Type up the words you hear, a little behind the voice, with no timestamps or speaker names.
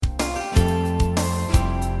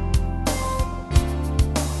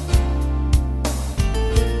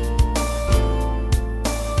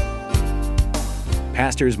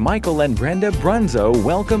Pastors Michael and Brenda Brunzo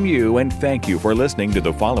welcome you and thank you for listening to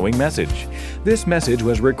the following message. This message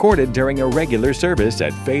was recorded during a regular service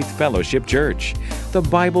at Faith Fellowship Church. The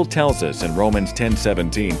Bible tells us in Romans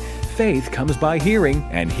 10:17, faith comes by hearing,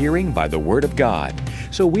 and hearing by the Word of God.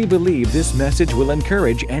 So we believe this message will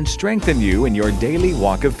encourage and strengthen you in your daily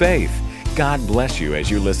walk of faith. God bless you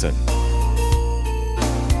as you listen.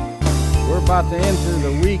 We're about to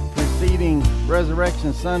enter the week preceding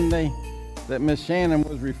Resurrection Sunday that Miss Shannon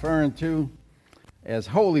was referring to as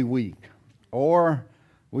Holy Week, or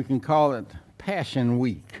we can call it Passion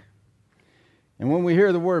Week. And when we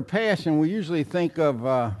hear the word passion, we usually think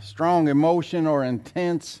of strong emotion or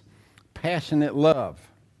intense, passionate love.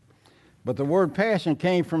 But the word passion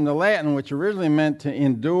came from the Latin, which originally meant to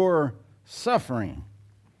endure suffering.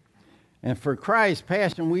 And for Christ,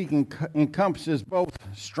 Passion Week encompasses both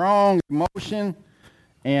strong emotion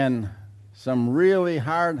and some really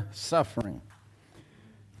hard suffering.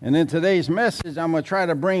 And in today's message, I'm going to try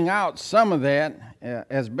to bring out some of that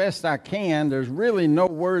as best I can. There's really no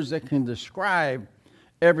words that can describe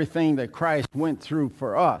everything that Christ went through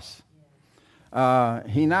for us.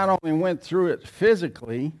 He not only went through it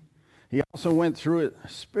physically, he also went through it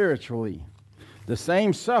spiritually. The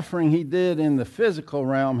same suffering he did in the physical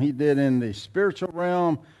realm, he did in the spiritual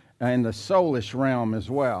realm and the soulish realm as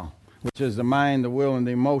well, which is the mind, the will, and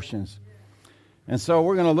the emotions. And so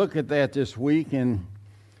we're going to look at that this week. And,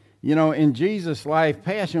 you know, in Jesus' life,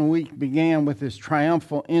 Passion Week began with his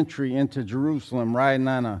triumphal entry into Jerusalem, riding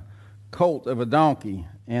on a colt of a donkey.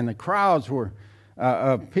 And the crowds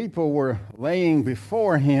people were laying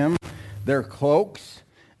before him their cloaks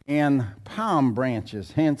and palm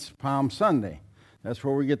branches, hence Palm Sunday. That's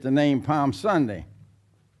where we get the name Palm Sunday.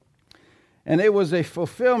 And it was a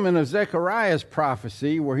fulfillment of Zechariah's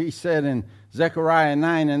prophecy where he said in Zechariah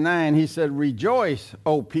 9:9, he said, "Rejoice,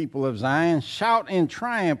 O people of Zion. Shout in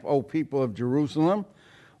triumph, O people of Jerusalem.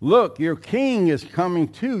 Look, your king is coming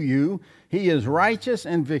to you. He is righteous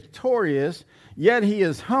and victorious, yet he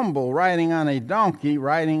is humble, riding on a donkey,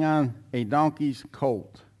 riding on a donkey's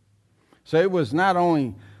colt." So it was not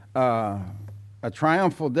only a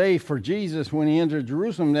triumphal day for Jesus when he entered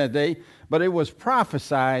Jerusalem that day, but it was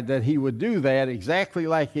prophesied that he would do that exactly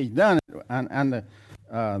like he'd done it on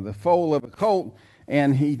the foal of a colt,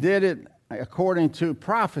 and he did it according to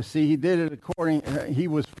prophecy. He did it he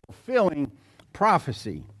was fulfilling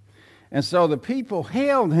prophecy. And so the people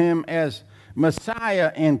hailed him as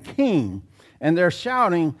Messiah and King, and they're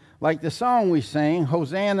shouting like the song we sang,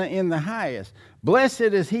 "Hosanna in the highest. Blessed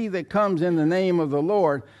is he that comes in the name of the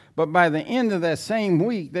Lord." But by the end of that same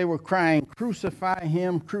week, they were crying, "Crucify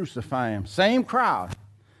him, crucify him." Same crowd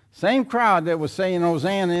that was saying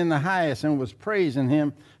Hosanna in the highest and was praising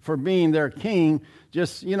him for being their king.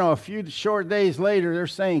 Just, a few short days later, they're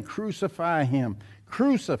saying, "Crucify him,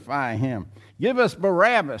 crucify him. Give us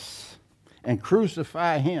Barabbas and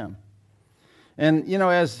crucify him." And,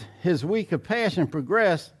 as his week of passion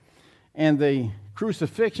progressed and the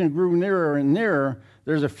crucifixion grew nearer and nearer,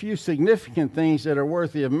 there's a few significant things that are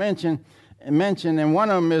worthy of mention, and one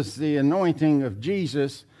of them is the anointing of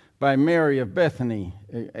Jesus by Mary of Bethany,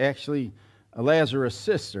 actually Lazarus'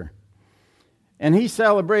 sister. And he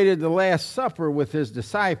celebrated the Last Supper with his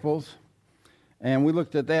disciples, and we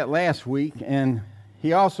looked at that last week, and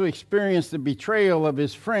he also experienced the betrayal of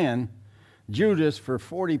his friend, Judas, for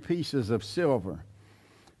 40 pieces of silver.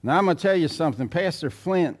 Now, I'm going to tell you something. Pastor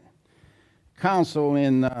Flint, counsel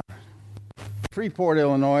in Freeport,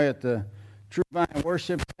 Illinois, at the True Vine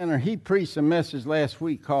Worship Center, he preached a message last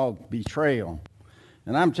week called Betrayal.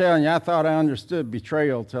 And I'm telling you, I thought I understood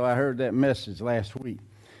betrayal till I heard that message last week.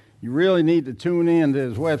 You really need to tune in to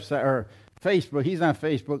his website or Facebook. He's on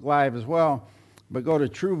Facebook Live as well. But go to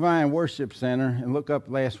True Vine Worship Center and look up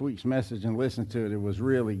last week's message and listen to it. It was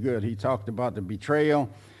really good. He talked about the betrayal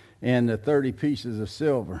and the 30 pieces of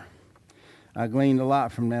silver. I gleaned a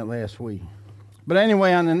lot from that last week. But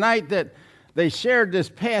anyway, on the night that they shared this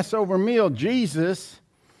Passover meal, Jesus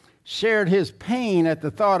shared his pain at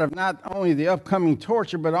the thought of not only the upcoming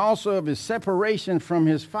torture, but also of his separation from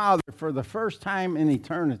his Father for the first time in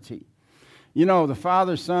eternity. The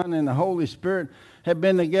Father, Son, and the Holy Spirit have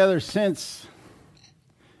been together since,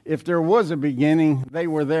 if there was a beginning, they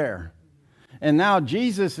were there. And now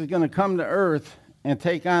Jesus is going to come to earth and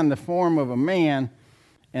take on the form of a man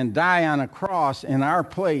and die on a cross in our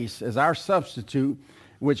place as our substitute,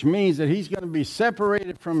 which means that he's going to be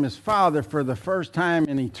separated from his Father for the first time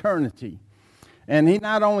in eternity. And he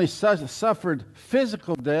not only suffered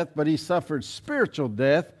physical death, but he suffered spiritual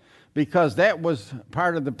death, because that was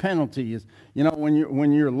part of the penalty. Is,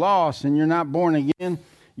 when you're lost and you're not born again,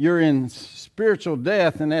 you're in spiritual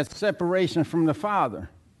death, and that's separation from the Father.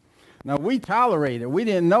 Now, we tolerate it. We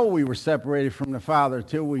didn't know we were separated from the Father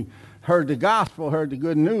until we heard the gospel, heard the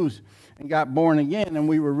good news, and got born again, and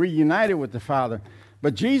we were reunited with the Father.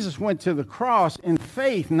 But Jesus went to the cross in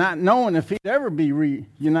faith, not knowing if he'd ever be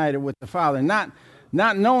reunited with the Father, not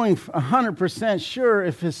knowing 100% sure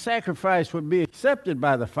if his sacrifice would be accepted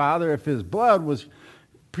by the Father, if his blood was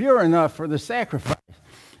pure enough for the sacrifice.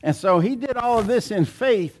 And so he did all of this in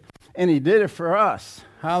faith, and he did it for us.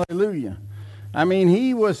 Hallelujah. I mean,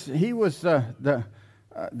 he was the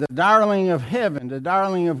darling of heaven, the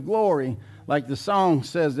darling of glory, like the song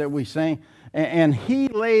says that we sing. And he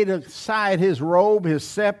laid aside his robe, his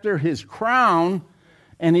scepter, his crown,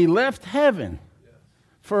 and he left heaven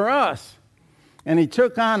for us. And he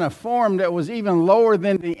took on a form that was even lower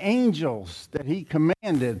than the angels that he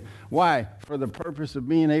commanded. Why? For the purpose of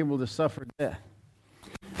being able to suffer death.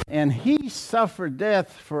 And he suffered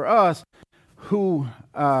death for us who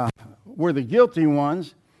were the guilty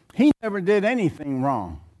ones. He never did anything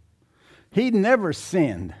wrong. He never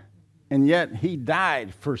sinned. And yet he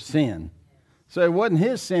died for sin. So it wasn't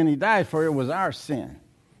his sin he died for, it was our sin.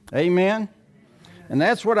 Amen? And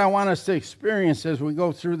that's what I want us to experience as we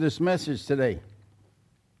go through this message today.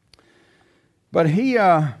 But he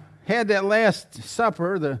had that Last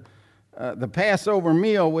Supper, the Passover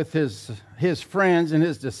meal with his friends and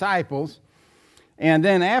his disciples. And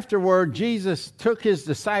then afterward, Jesus took his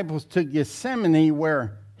disciples to Gethsemane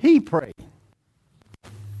where he prayed.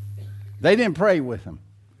 They didn't pray with him.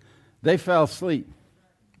 They fell asleep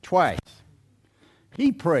twice.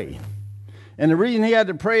 He prayed. And the reason he had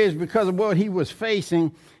to pray is because of what he was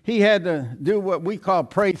facing. He had to do what we call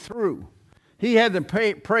pray through. He had to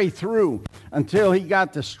pray through until he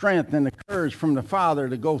got the strength and the courage from the Father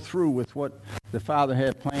to go through with what the Father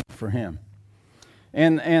had planned for him.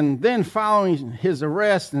 And then following his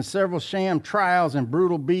arrest and several sham trials and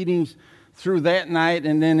brutal beatings through that night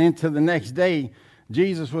and then into the next day,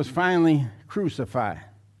 Jesus was finally crucified.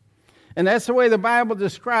 And that's the way the Bible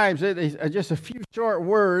describes it. It's just a few short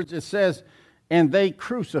words. It says, and they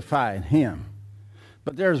crucified him.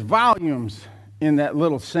 But there's volumes in that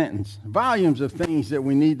little sentence. Volumes of things that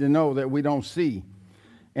we need to know that we don't see.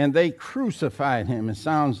 And they crucified him. It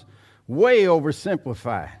sounds way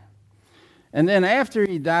oversimplified. And then after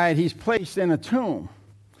he died, he's placed in a tomb.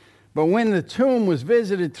 But when the tomb was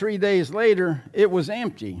visited 3 days later, it was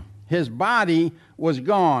empty. His body was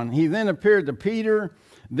gone. He then appeared to Peter,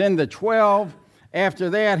 then the 12. After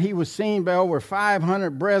that, he was seen by over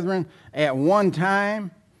 500 brethren at one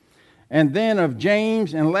time. And then of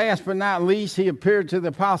James, and last but not least, he appeared to the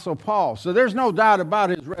Apostle Paul. So there's no doubt about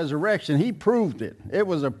his resurrection. He proved it. It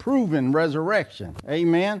was a proven resurrection.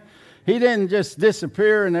 Amen. He didn't just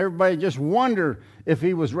disappear and everybody just wonder if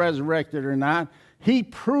he was resurrected or not. He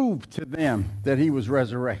proved to them that he was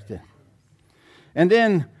resurrected. And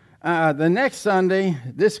then the next Sunday,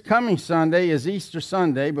 this coming Sunday, is Easter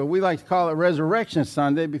Sunday, but we like to call it Resurrection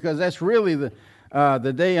Sunday because that's really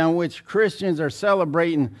the day on which Christians are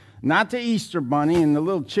celebrating not the Easter bunny and the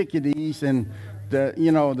little chickadees and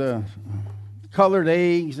the colored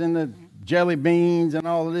eggs and the jelly beans and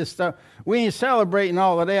all of this stuff. We ain't celebrating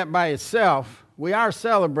all of that by itself. We are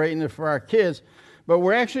celebrating it for our kids, but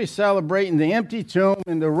we're actually celebrating the empty tomb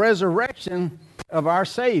and the resurrection of our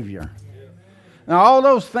Savior. Now, all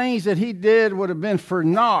those things that he did would have been for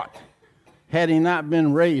naught had he not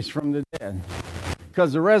been raised from the dead.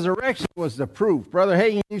 Because the resurrection was the proof. Brother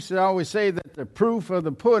Hagin used to always say that the proof of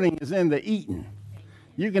the pudding is in the eating.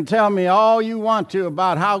 You can tell me all you want to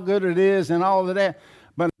about how good it is and all of that,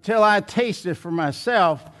 but until I taste it for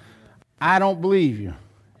myself, I don't believe you.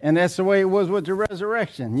 And that's the way it was with the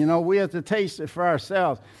resurrection. We have to taste it for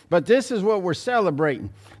ourselves. But this is what we're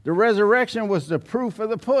celebrating. The resurrection was the proof of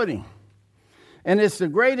the pudding. And it's the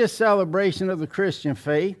greatest celebration of the Christian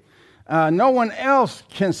faith. No one else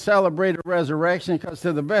can celebrate a resurrection because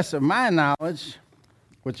to the best of my knowledge,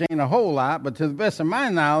 which ain't a whole lot, but to the best of my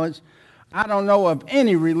knowledge, I don't know of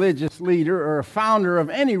any religious leader or a founder of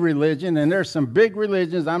any religion, and there's some big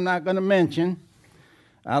religions I'm not going to mention.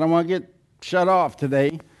 I don't want to get shut off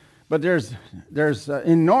today, but there's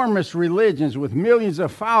enormous religions with millions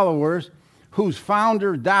of followers whose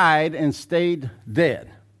founder died and stayed dead.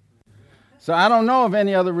 So I don't know of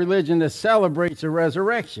any other religion that celebrates a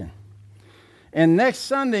resurrection. And next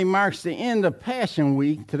Sunday marks the end of Passion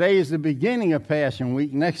Week. Today is the beginning of Passion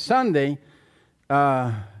Week. Next Sunday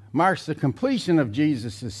marks the completion of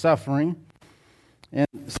Jesus' suffering. And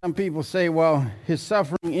some people say, well, his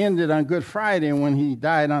suffering ended on Good Friday when he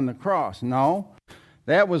died on the cross. No,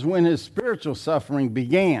 that was when his spiritual suffering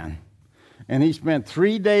began. And he spent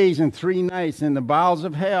 3 days and 3 nights in the bowels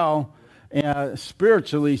of hell,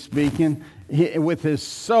 spiritually speaking, with his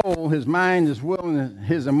soul, his mind, his will, and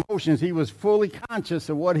his emotions. He was fully conscious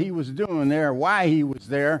of what he was doing there, why he was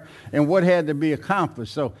there, and what had to be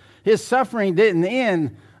accomplished. So his suffering didn't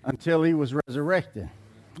end until he was resurrected.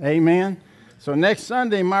 Amen. So next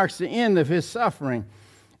Sunday marks the end of his suffering.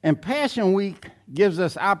 And Passion Week gives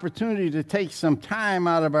us opportunity to take some time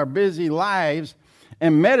out of our busy lives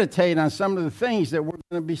and meditate on some of the things that we're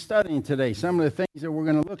going to be studying today, some of the things that we're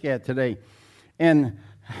going to look at today. And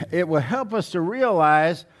it will help us to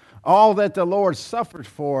realize all that the Lord suffered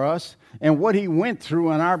for us and what he went through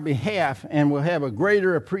on our behalf, and we'll have a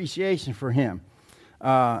greater appreciation for him.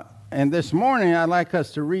 And this morning, I'd like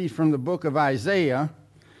us to read from the book of Isaiah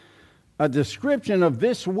a description of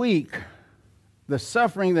this week, the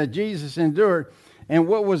suffering that Jesus endured, and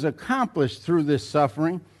what was accomplished through this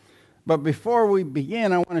suffering. But before we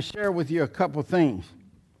begin, I want to share with you a couple things.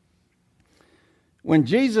 When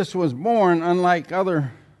Jesus was born, unlike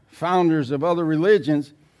other founders of other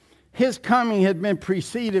religions, his coming had been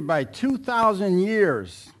preceded by 2,000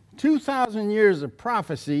 years of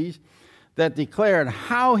prophecies that declared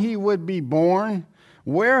how he would be born,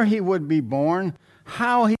 where he would be born,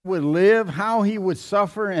 how he would live, how he would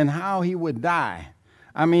suffer, and how he would die.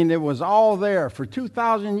 I mean, it was all there. For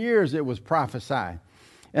 2,000 years it was prophesied.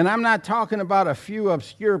 And I'm not talking about a few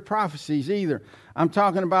obscure prophecies either. I'm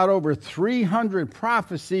talking about over 300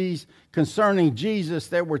 prophecies concerning Jesus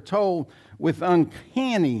that were told with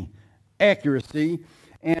uncanny accuracy.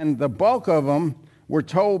 And the bulk of them were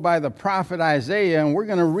told by the prophet Isaiah. And we're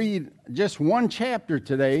going to read just one chapter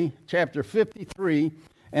today, chapter 53.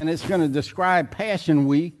 And it's going to describe Passion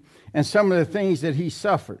Week and some of the things that he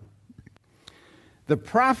suffered. The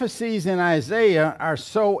prophecies in Isaiah are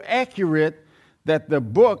so accurate that the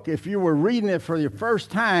book, if you were reading it for the first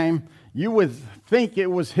time, you would think it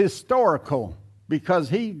was historical, because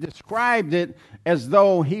he described it as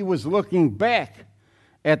though he was looking back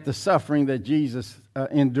at the suffering that Jesus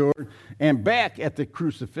endured, and back at the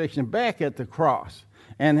crucifixion, back at the cross.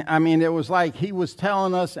 And I mean, it was like he was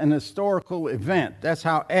telling us an historical event. That's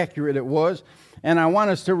how accurate it was. And I want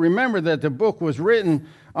us to remember that the book was written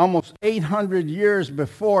almost 800 years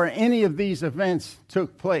before any of these events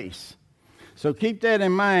took place. So keep that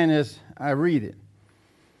in mind as I read it.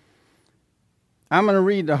 I'm going to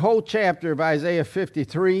read the whole chapter of Isaiah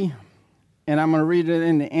 53, and I'm going to read it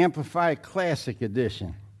in the Amplified Classic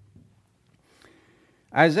Edition.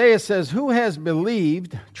 Isaiah says, "Who has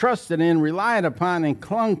believed, trusted in, relied upon, and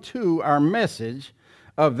clung to our message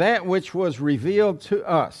of that which was revealed to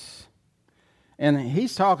us?" And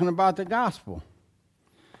he's talking about the gospel.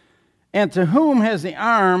 "And to whom has the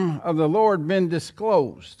arm of the Lord been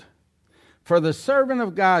disclosed? For the servant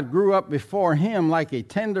of God grew up before him like a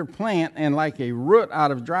tender plant and like a root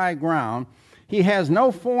out of dry ground. He has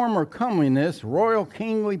no form or comeliness, royal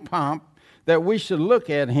kingly pomp, that we should look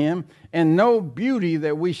at him, and no beauty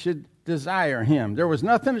that we should desire him." There was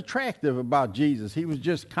nothing attractive about Jesus. He was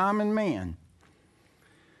just common man.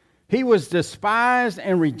 "He was despised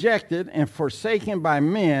and rejected and forsaken by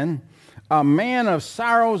men, a man of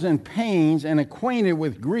sorrows and pains, and acquainted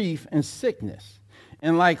with grief and sickness.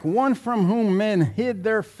 And like one from whom men hid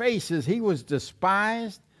their faces, he was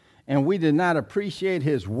despised, and we did not appreciate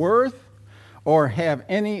his worth or have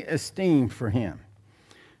any esteem for him.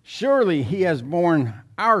 Surely he has borne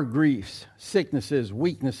our griefs, sicknesses,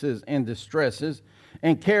 weaknesses, and distresses,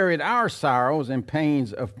 and carried our sorrows and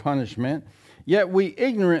pains of punishment. Yet we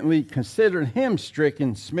ignorantly considered him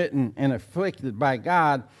stricken, smitten, and afflicted by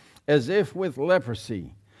God, as if with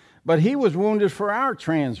leprosy. But he was wounded for our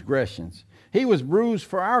transgressions. He was bruised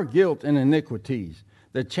for our guilt and iniquities.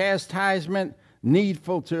 The chastisement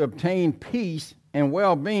needful to obtain peace and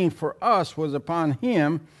well-being for us was upon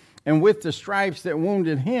him, and with the stripes that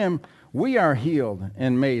wounded him, we are healed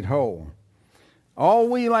and made whole. All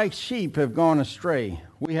we like sheep have gone astray.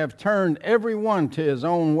 We have turned every one to his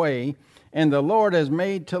own way, and the Lord has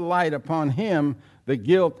made to light upon him the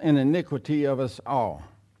guilt and iniquity of us all.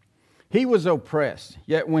 He was oppressed,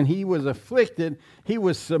 yet when he was afflicted, he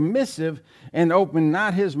was submissive and opened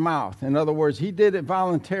not his mouth." In other words, he did it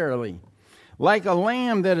voluntarily. "Like a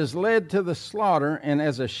lamb that is led to the slaughter, and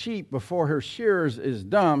as a sheep before her shearers is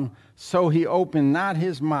dumb, so he opened not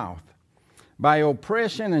his mouth. By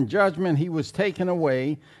oppression and judgment he was taken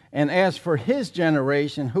away. And as for his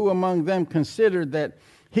generation, who among them considered that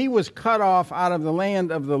he was cut off out of the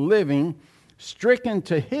land of the living, stricken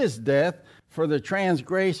to his death for the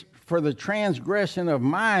transgression of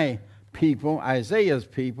my people," Isaiah's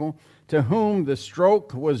people, "to whom the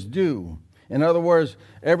stroke was due." In other words,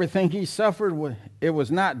 everything he suffered, it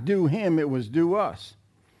was not due him, it was due us.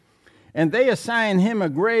 And they assigned him a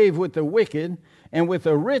grave with the wicked and with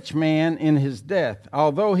a rich man in his death.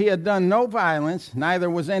 Although he had done no violence, neither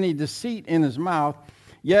was any deceit in his mouth,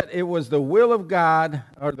 yet it was the will of God,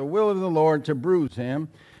 or the will of the Lord, to bruise him.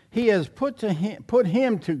 He has put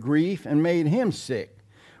him to grief and made him sick.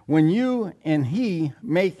 When you and he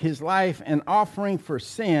make his life an offering for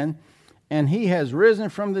sin, and he has risen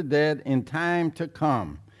from the dead in time to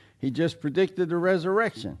come. He just predicted the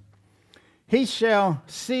resurrection. He shall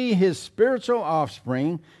see his spiritual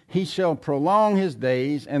offspring. He shall prolong his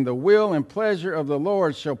days, and the will and pleasure of the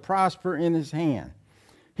Lord shall prosper in his hand.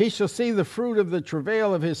 He shall see the fruit of the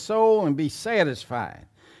travail of his soul and be satisfied.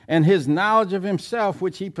 And his knowledge of himself,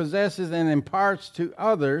 which he possesses and imparts to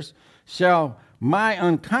others, shall my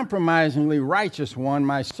uncompromisingly righteous one,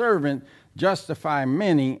 my servant, justify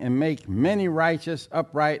many and make many righteous,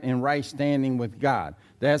 upright, in right standing with God.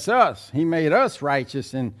 That's us. He made us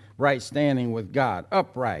righteous in right standing with God,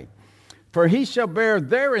 upright. For he shall bear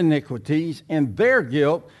their iniquities and their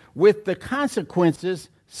guilt with the consequences,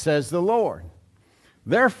 says the Lord.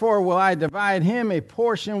 Therefore will I divide him a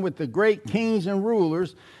portion with the great kings and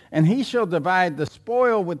rulers, and he shall divide the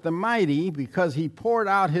spoil with the mighty, because he poured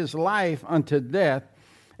out his life unto death,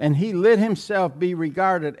 and he let himself be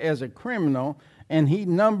regarded as a criminal, and he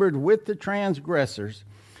numbered with the transgressors.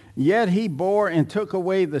 Yet he bore and took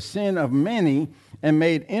away the sin of many, and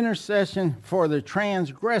made intercession for the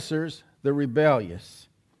transgressors, the rebellious.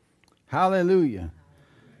 Hallelujah.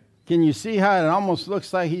 Can you see how it almost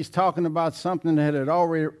looks like he's talking about something that had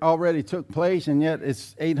already took place, and yet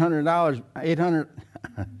it's 800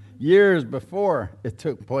 years before it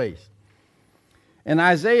took place? And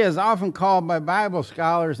Isaiah is often called by Bible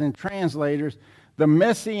scholars and translators the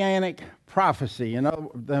Messianic prophecy,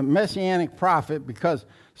 the Messianic prophet, because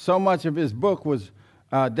so much of his book was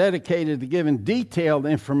dedicated to giving detailed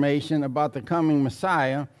information about the coming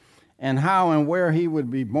Messiah and how and where he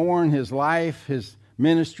would be born, his life, his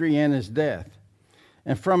ministry, and his death.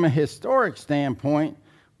 And from a historic standpoint,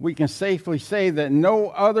 we can safely say that no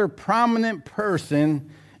other prominent person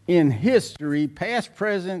in history, past,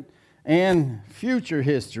 present, and future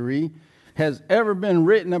history, has ever been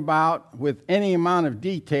written about with any amount of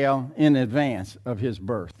detail in advance of his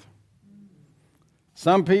birth.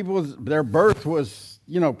 Some people, their birth was,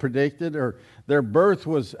 predicted, or their birth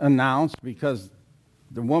was announced because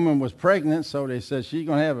the woman was pregnant, so they said she's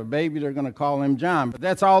going to have a baby, they're going to call him John. But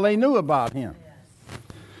that's all they knew about him. Yes.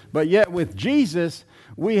 But yet with Jesus,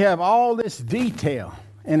 we have all this detail,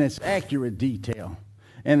 and it's accurate detail,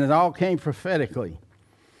 and it all came prophetically.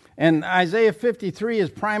 And Isaiah 53 is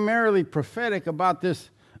primarily prophetic about this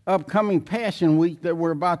upcoming Passion Week that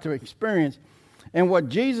we're about to experience, and what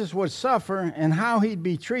Jesus would suffer and how he'd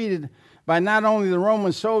be treated by not only the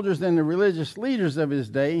Roman soldiers and the religious leaders of his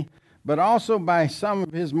day, but also by some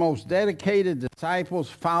of his most dedicated disciples,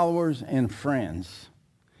 followers, and friends.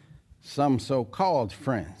 Some so-called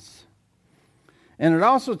friends. And it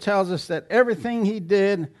also tells us that everything he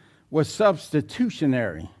did was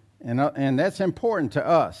substitutionary. And that's important to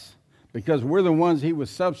us because we're the ones he was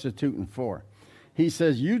substituting for. He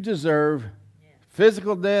says, you deserve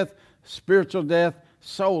physical death, spiritual death,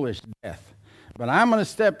 soulish death. But I'm going to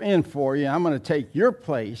step in for you. I'm going to take your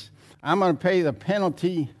place. I'm going to pay the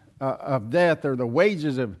penalty of death, or the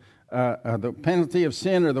wages of the penalty of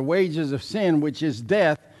sin, or the wages of sin, which is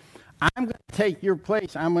death. I'm going to take your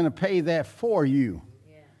place. I'm going to pay that for you.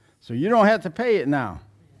 Yes. So you don't have to pay it now.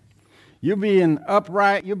 You'll be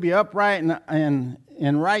upright and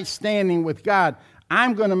in right standing with God.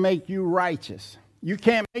 I'm going to make you righteous. You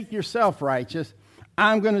can't make yourself righteous.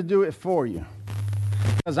 I'm going to do it for you.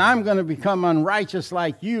 Because I'm going to become unrighteous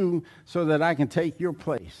like you so that I can take your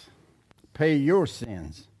place. Pay your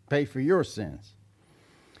sins. Pay for your sins.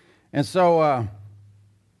 And so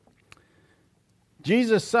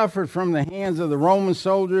Jesus suffered from the hands of the Roman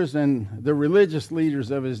soldiers and the religious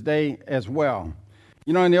leaders of his day as well.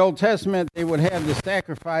 In the Old Testament, they would have the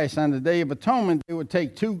sacrifice on the Day of Atonement. They would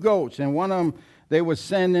take 2 goats, and one of them they would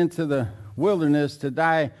send into the wilderness to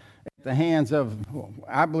die at the hands of,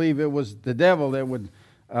 I believe it was the devil that would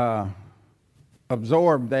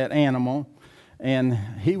absorb that animal, and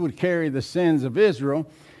he would carry the sins of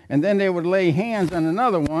Israel. And then they would lay hands on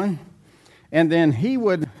another one, and then he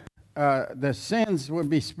would, the sins would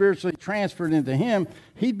be spiritually transferred into him.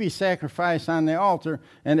 He'd be sacrificed on the altar,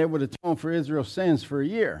 and it would atone for Israel's sins for a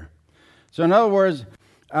year. So in other words,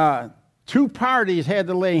 2 parties had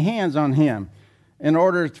to lay hands on him in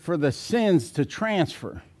order for the sins to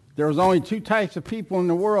transfer. There was only 2 types of people in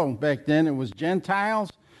the world back then. It was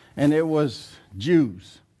Gentiles, and it was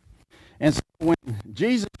Jews. And so when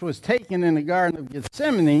Jesus was taken in the Garden of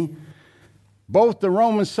Gethsemane, both the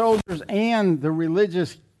Roman soldiers and the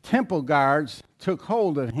religious temple guards took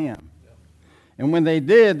hold of him. And when they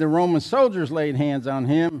did, the Roman soldiers laid hands on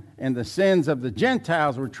him, and the sins of the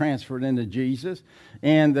Gentiles were transferred into Jesus.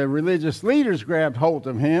 And the religious leaders grabbed hold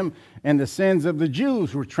of him, and the sins of the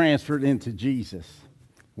Jews were transferred into Jesus,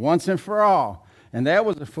 once and for all. And that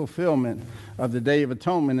was the fulfillment of the Day of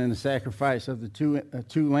Atonement and the sacrifice of the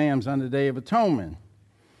two lambs on the Day of Atonement.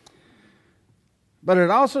 But it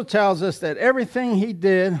also tells us that everything he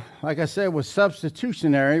did, like I said, was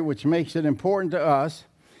substitutionary, which makes it important to us.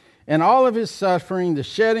 And all of his suffering, the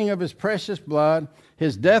shedding of his precious blood,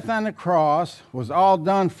 his death on the cross was all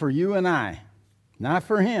done for you and I, not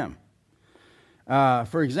for him.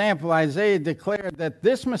 For example, Isaiah declared that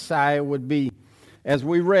this Messiah would be, as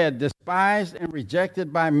we read, despised and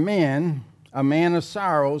rejected by men, a man of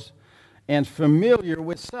sorrows, and familiar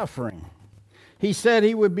with suffering. He said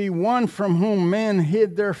he would be one from whom men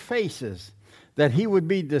hid their faces, that he would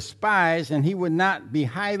be despised and he would not be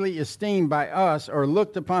highly esteemed by us or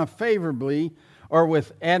looked upon favorably or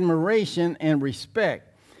with admiration and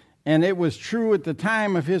respect. And it was true at the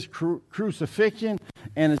time of his crucifixion,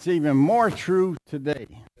 and it's even more true today.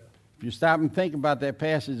 If you stop and think about that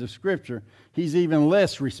passage of Scripture, he's even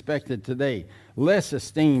less respected today, less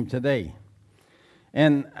esteemed today.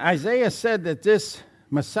 And Isaiah said that this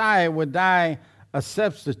Messiah would die a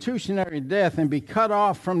substitutionary death and be cut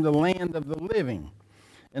off from the land of the living.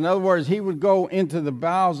 In other words, he would go into the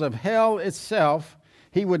bowels of hell itself.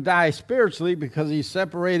 He would die spiritually because he's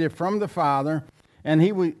separated from the Father, and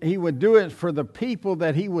he would do it for the people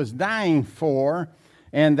that he was dying for,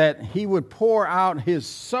 and that he would pour out his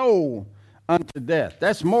soul unto death.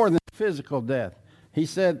 That's more than physical death.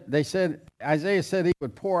 Isaiah said he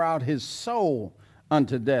would pour out his soul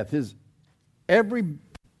unto death. Every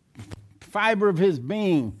fiber of his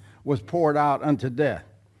being was poured out unto death.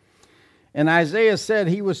 And Isaiah said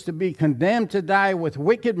he was to be condemned to die with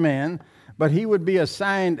wicked men, but he would be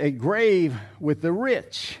assigned a grave with the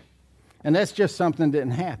rich. And that's just something that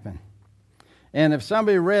didn't happen. And if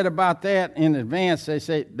somebody read about that in advance, they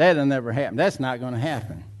say, that'll never happen. That's not going to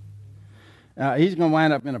happen. He's going to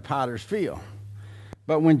wind up in a potter's field.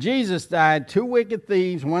 But when Jesus died, two wicked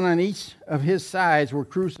thieves, one on each of his sides, were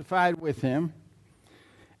crucified with him.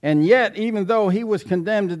 And yet, even though he was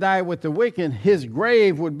condemned to die with the wicked, his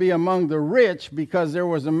grave would be among the rich, because there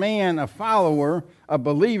was a man, a follower, a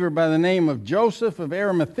believer by the name of Joseph of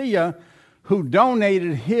Arimathea, who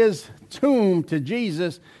donated his tomb to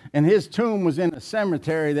Jesus, and his tomb was in a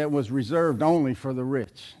cemetery that was reserved only for the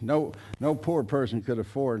rich. No poor person could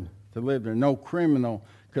afford to live there. No criminal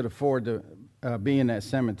could afford to be in that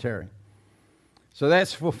cemetery. So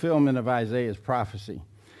that's fulfillment of Isaiah's prophecy.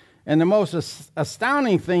 And the most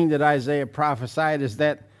astounding thing that Isaiah prophesied is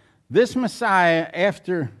that this Messiah,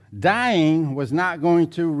 after dying, was not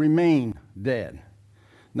going to remain dead.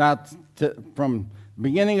 From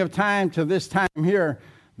beginning of time to this time here,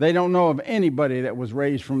 they don't know of anybody that was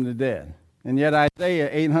raised from the dead. And yet Isaiah,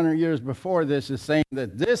 800 years before this, is saying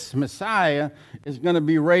that this Messiah is going to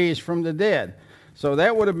be raised from the dead. So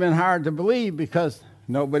that would have been hard to believe, because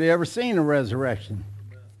nobody ever seen a resurrection.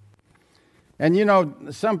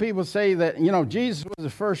 And, some people say that, Jesus was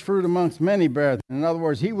the first fruit amongst many brethren. In other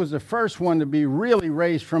words, he was the first one to be really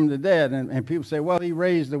raised from the dead. And people say, well, he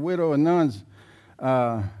raised the widow of Nun,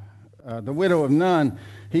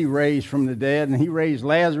 he raised from the dead, and he raised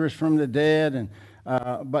Lazarus from the dead.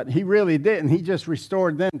 But he really didn't. He just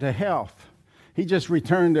restored them to health. He just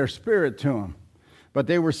returned their spirit to them. But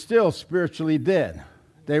they were still spiritually dead.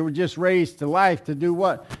 They were just raised to life to do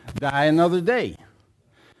what? Die another day.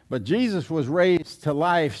 But Jesus was raised to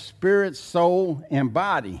life, spirit, soul, and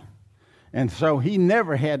body. And so he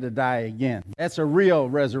never had to die again. That's a real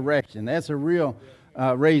resurrection. That's a real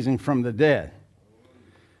raising from the dead.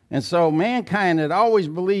 And so mankind had always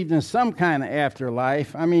believed in some kind of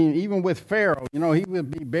afterlife. I mean, even with Pharaoh, he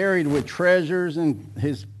would be buried with treasures and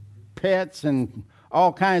his pets and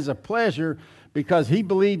all kinds of pleasure, because he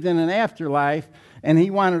believed in an afterlife, and he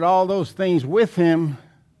wanted all those things with him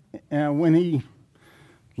when he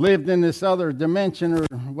lived in this other dimension, or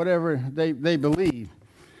whatever they believed.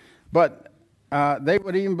 But they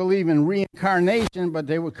would even believe in reincarnation, but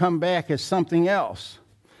they would come back as something else.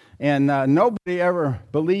 And nobody ever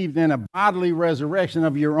believed in a bodily resurrection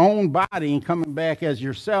of your own body and coming back as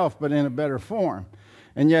yourself, but in a better form.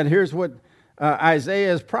 And yet here's what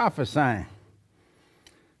Isaiah is prophesying.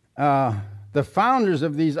 The founders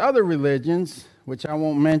of these other religions, which I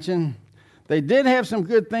won't mention, they did have some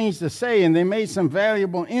good things to say, and they made some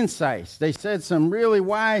valuable insights. They said some really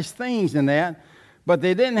wise things in that, but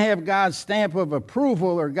they didn't have God's stamp of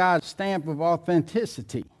approval or God's stamp of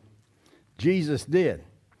authenticity. Jesus did.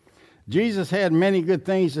 Jesus had many good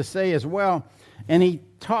things to say as well, and he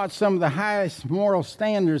taught some of the highest moral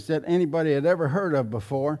standards that anybody had ever heard of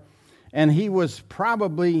before, and he was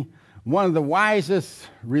probably one of the wisest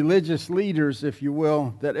religious leaders, if you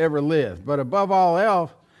will, that ever lived. But above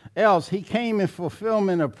all else, he came in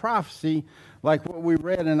fulfillment of prophecy like what we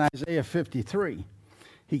read in Isaiah 53.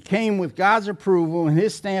 He came with God's approval and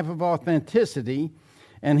his stamp of authenticity,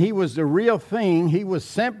 and he was the real thing. He was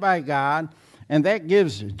sent by God, and that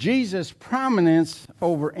gives Jesus prominence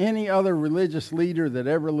over any other religious leader that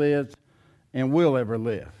ever lived and will ever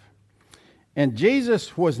live. And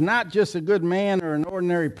Jesus was not just a good man or an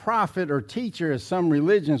ordinary prophet or teacher, as some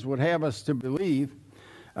religions would have us to believe.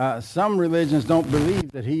 Some religions don't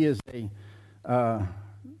believe that he is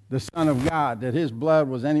the Son of God, that his blood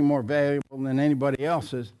was any more valuable than anybody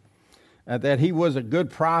else's, that he was a good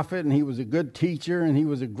prophet and he was a good teacher and he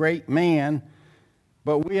was a great man.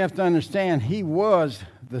 But we have to understand he is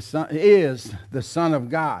the Son of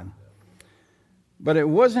God. But it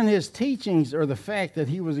wasn't his teachings or the fact that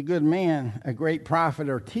he was a good man, a great prophet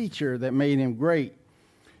or teacher that made him great.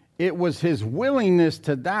 It was his willingness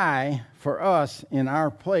to die for us in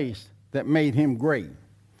our place that made him great.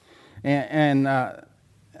 And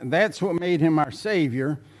that's what made him our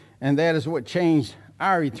Savior, and that is what changed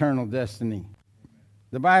our eternal destiny.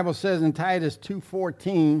 The Bible says in Titus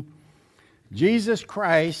 2:14, Jesus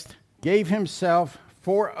Christ gave himself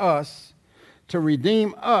for us to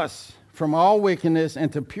redeem us from all wickedness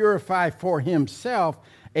and to purify for himself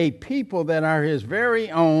a people that are his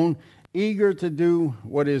very own, eager to do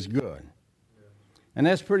what is good. And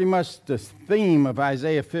that's pretty much the theme of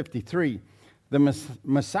Isaiah 53. The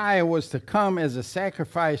Messiah was to come as a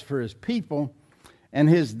sacrifice for his people, and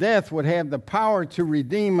his death would have the power to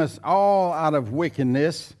redeem us all out of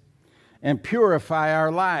wickedness and purify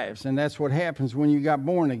our lives. And that's what happens when you got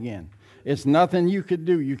born again. It's nothing you could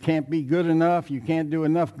do. You can't be good enough. You can't do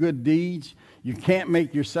enough good deeds. You can't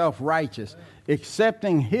make yourself righteous.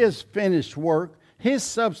 Accepting his finished work, his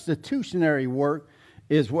substitutionary work,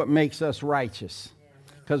 is what makes us righteous.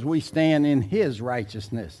 Because we stand in his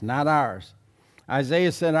righteousness, not ours.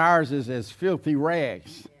 Isaiah said ours is as filthy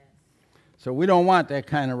rags. So we don't want that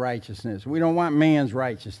kind of righteousness. We don't want man's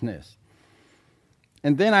righteousness.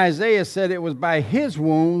 And then Isaiah said it was by his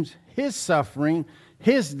wounds, his suffering,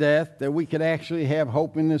 his death, that we could actually have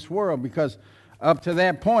hope in this world. Because up to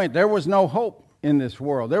that point, there was no hope in this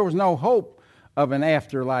world. There was no hope of an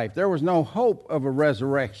afterlife. There was no hope of a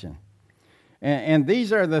resurrection. And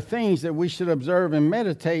these are the things that we should observe and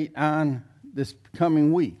meditate on this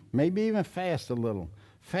coming week. Maybe even fast a little.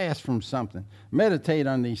 Fast from something. Meditate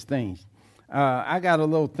on these things. I got a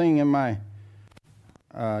little thing in my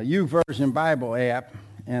YouVersion Bible app,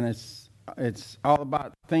 and it's all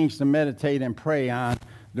about things to meditate and pray on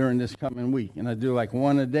during this coming week. And I do like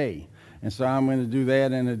one a day. And so I'm going to do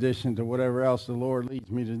that in addition to whatever else the Lord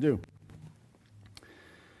leads me to do.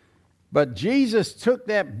 But Jesus took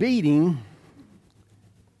that beating,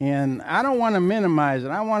 and I don't want to minimize it.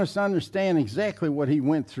 I want us to understand exactly what he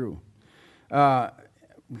went through.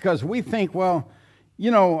 Because we think, well,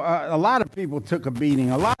 a lot of people took a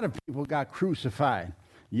beating. A lot of people got crucified.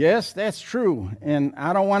 Yes, that's true. And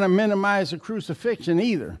I don't want to minimize the crucifixion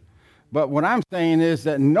either. But what I'm saying is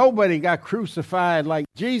that nobody got crucified like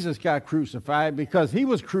Jesus got crucified, because he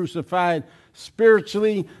was crucified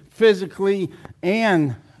spiritually, physically,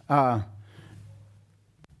 and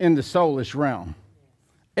in the soulish realm.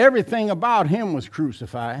 Everything about him was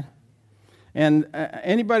crucified. And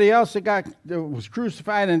anybody else that was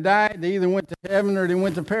crucified and died, they either went to heaven or they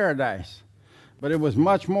went to paradise. But it was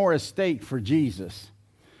much more at stake for Jesus.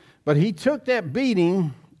 But he took that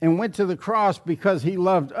beating and went to the cross because he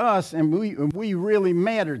loved us, and we really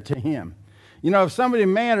mattered to him. If somebody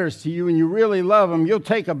matters to you and you really love them, you'll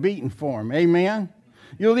take a beating for them. Amen?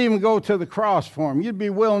 You'll even go to the cross for them. You'd be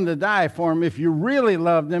willing to die for them if you really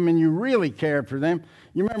loved them and you really cared for them.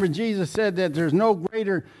 You remember Jesus said that there's no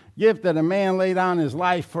greater gift that a man laid down his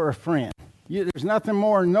life for a friend. There's nothing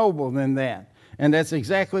more noble than that. And that's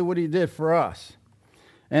exactly what he did for us.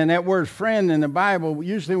 And that word friend in the Bible,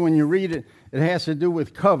 usually when you read it, it has to do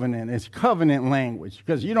with covenant. It's covenant language,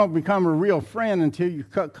 because you don't become a real friend until you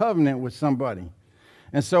cut covenant with somebody.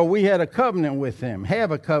 And so we had a covenant with him,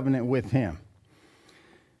 have a covenant with him.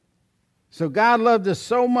 So God loved us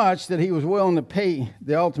so much that he was willing to pay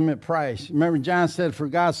the ultimate price. Remember, John said, "For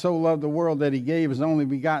God so loved the world that he gave his only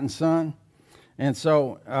begotten Son." And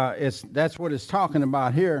so that's what it's talking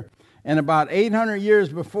about here. And about 800 years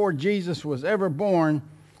before Jesus was ever born,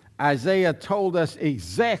 Isaiah told us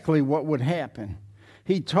exactly what would happen.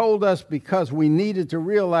 He told us because we needed to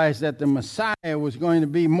realize that the Messiah was going to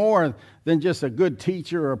be more than just a good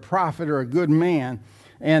teacher or a prophet or a good man.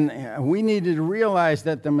 And we needed to realize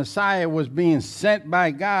that the Messiah was being sent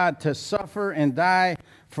by God to suffer and die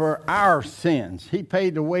for our sins. He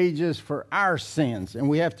paid the wages for our sins, and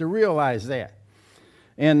we have to realize that.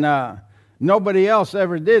 And nobody else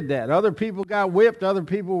ever did that. Other people got whipped, other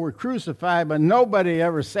people were crucified, but nobody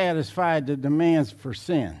ever satisfied the demands for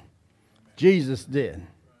sin. Jesus did.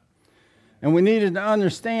 And we needed to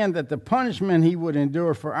understand that the punishment he would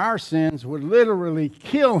endure for our sins would literally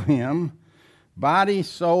kill him, body,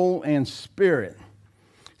 soul, and spirit.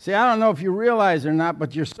 See, I don't know if you realize it or not,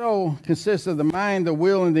 but your soul consists of the mind, the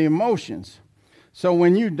will, and the emotions. So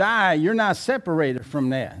when you die, you're not separated from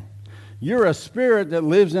that. You're a spirit that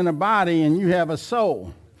lives in a body, and you have a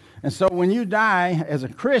soul. And so when you die as a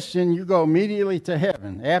Christian, you go immediately to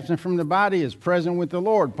heaven. Absent from the body is present with the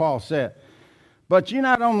Lord, Paul said. But you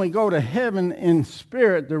not only go to heaven in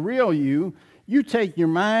spirit, the real you take your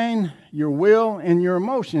mind, your will, and your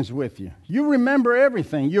emotions with you. You remember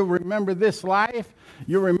everything. You'll remember this life.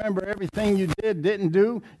 You'll remember everything you did, didn't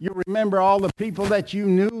do. You'll remember all the people that you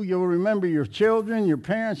knew. You'll remember your children, your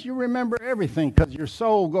parents. You remember everything because your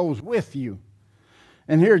soul goes with you.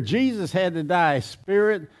 And here Jesus had to die,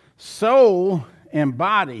 spirit, soul, and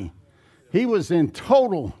body. He was in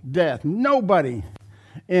total death. Nobody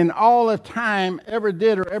in all of time ever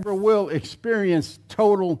did or ever will experience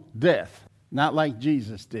total death. Not like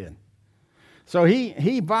Jesus did. So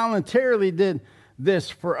he voluntarily did this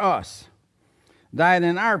for us. Died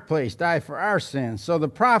in our place, died for our sins. So the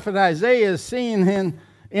prophet Isaiah is seeing him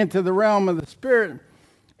into the realm of the Spirit,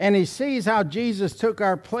 and he sees how Jesus took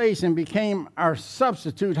our place and became our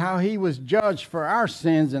substitute, how he was judged for our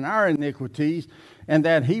sins and our iniquities, and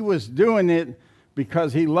that he was doing it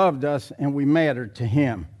because he loved us and we mattered to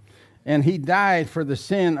him. And he died for the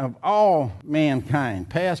sin of all mankind,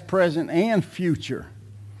 past, present, and future.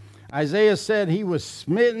 Isaiah said he was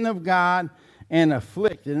smitten of God and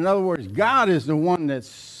afflicted. In other words, God is the one that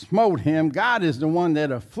smote him. God is the one that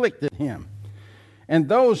afflicted him. And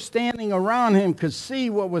those standing around him could see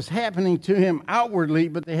what was happening to him outwardly,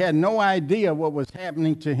 but they had no idea what was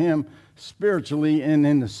happening to him spiritually and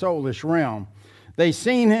in the soulish realm. They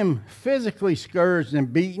seen him physically scourged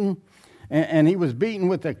and beaten, and he was beaten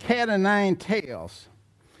with a cat of nine tails.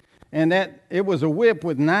 And that it was a whip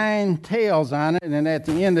with 9 tails on it, and at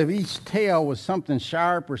the end of each tail was something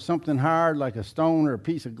sharp or something hard, like a stone or a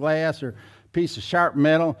piece of glass or a piece of sharp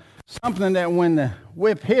metal, something that when the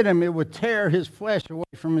whip hit him, it would tear his flesh away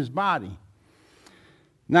from his body.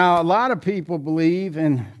 Now, a lot of people believe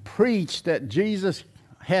and preach that Jesus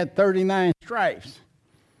had 39 stripes.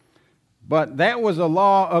 But that was a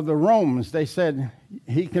law of the Romans. They said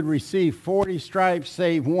he could receive 40 stripes,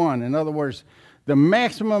 save one. In other words, the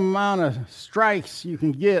maximum amount of strikes you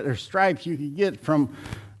can get, or stripes you can get from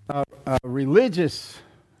a religious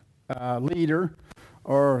leader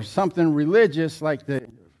or something religious like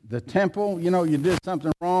the temple. You know, you did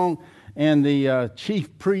something wrong and the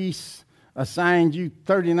chief priests assigned you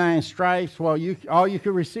 39 stripes. Well, all you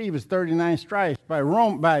could receive is 39 stripes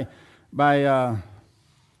by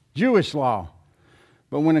Jewish law.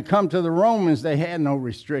 But when it come to the Romans, they had no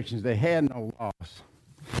restrictions. They had no laws.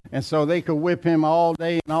 And so they could whip him all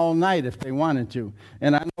day and all night if they wanted to.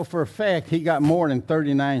 And I know for a fact he got more than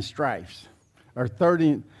 39 stripes or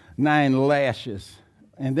 39 lashes.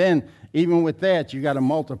 And then even with that, you got to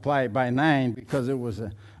multiply it by 9 because it was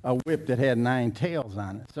a whip that had 9 tails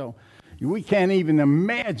on it. So we can't even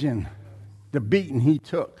imagine the beating he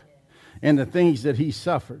took and the things that he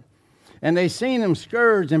suffered. And they seen him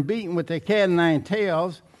scourged and beaten with the cat of 9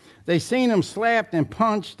 tails. They seen him slapped and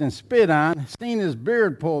punched and spit on, seen his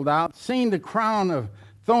beard pulled out, seen the crown of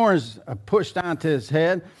thorns pushed onto his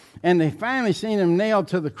head, and they finally seen him nailed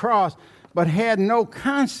to the cross, but had no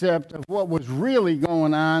concept of what was really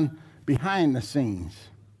going on behind the scenes.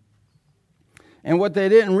 And what they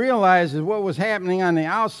didn't realize is what was happening on the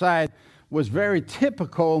outside was very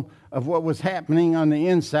typical of what was happening on the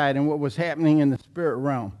inside and what was happening in the spirit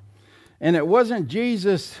realm. And it wasn't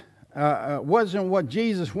what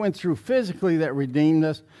Jesus went through physically that redeemed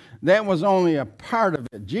us. That was only a part of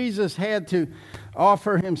it. Jesus had to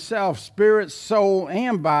offer himself spirit, soul,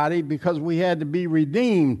 and body because we had to be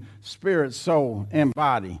redeemed spirit, soul, and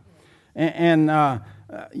body.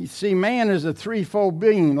 You see, man is a threefold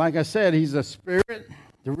being. Like I said, he's a spirit.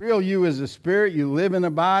 The real you is a spirit. You live in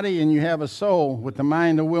a body, and you have a soul with the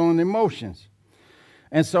mind, the will, and the emotions.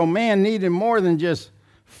 And so man needed more than just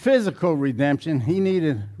physical redemption. He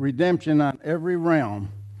needed redemption on every realm.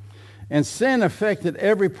 And sin affected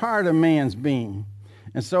every part of man's being.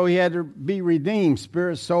 And so he had to be redeemed,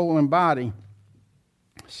 spirit, soul, and body.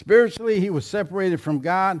 Spiritually, he was separated from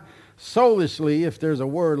God. Soulishly, if there's a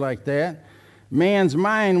word like that, man's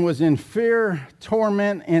mind was in fear,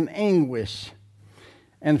 torment, and anguish.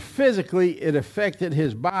 And physically, it affected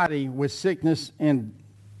his body with sickness and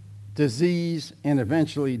disease and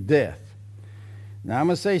eventually death. Now, I'm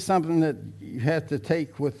going to say something that you have to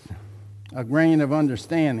take with a grain of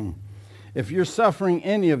understanding. If you're suffering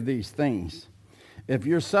any of these things, if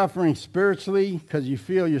you're suffering spiritually because you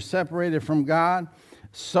feel you're separated from God,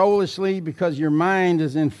 soulishly because your mind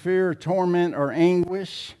is in fear, torment, or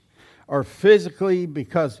anguish, or physically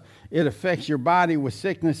because it affects your body with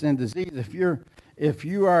sickness and disease, if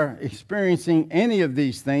you are experiencing any of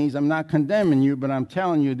these things, I'm not condemning you, but I'm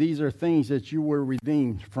telling you these are things that you were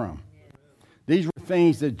redeemed from. These were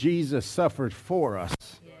things that Jesus suffered for us.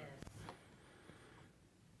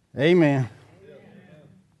 Amen.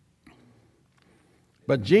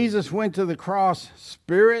 But Jesus went to the cross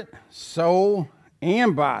spirit, soul,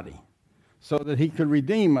 and body so that he could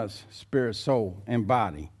redeem us, spirit, soul, and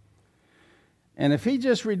body. And if he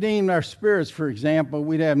just redeemed our spirits, for example,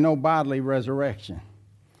 we'd have no bodily resurrection.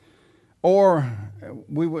 Or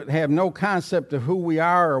we would have no concept of who we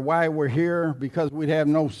are or why we're here because we'd have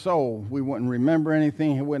no soul. We wouldn't remember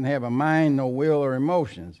anything. He wouldn't have a mind, no will, or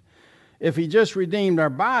emotions. If he just redeemed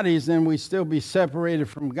our bodies, then we'd still be separated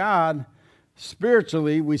from God.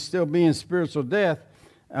 Spiritually, we'd still be in spiritual death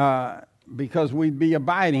because we'd be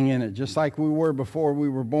abiding in it, just like we were before we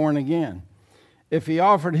were born again. If he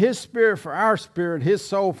offered his spirit for our spirit, his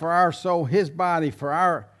soul for our soul, his body for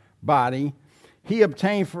our body, he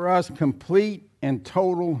obtained for us complete and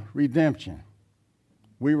total redemption.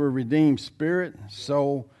 We were redeemed spirit,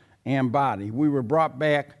 soul, and body. We were brought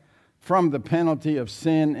back from the penalty of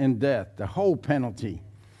sin and death, the whole penalty.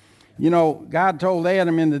 You know, God told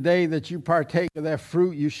Adam, in the day that you partake of that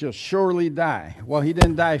fruit, you shall surely die. Well, he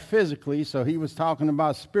didn't die physically, so he was talking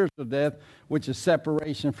about spiritual death, which is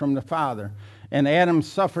separation from the Father. And Adam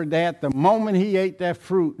suffered that the moment he ate that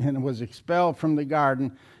fruit and was expelled from the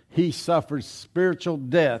garden. He suffered spiritual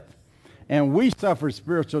death. And we suffered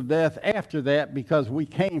spiritual death after that because we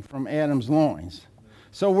came from Adam's loins.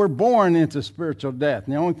 So we're born into spiritual death.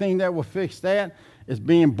 And the only thing that will fix that is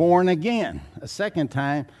being born again, a second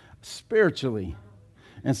time, spiritually.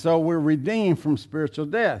 And so we're redeemed from spiritual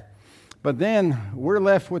death. But then we're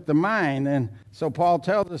left with the mind. And so Paul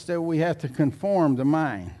tells us that we have to conform the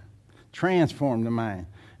mind, transform the mind,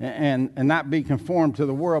 and not be conformed to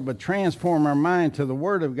the world, but transform our mind to the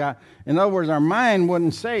Word of God. In other words, our mind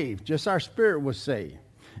wasn't saved, just our spirit was saved.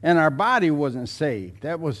 And our body wasn't saved.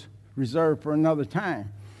 That was reserved for another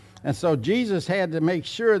time. And so Jesus had to make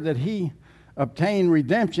sure that he obtained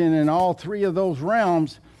redemption in all three of those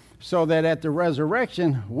realms so that at the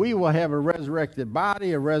resurrection, we will have a resurrected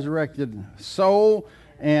body, a resurrected soul,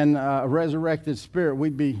 and a resurrected spirit.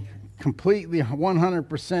 We'd be completely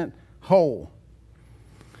 100% whole.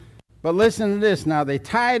 But listen to this now. They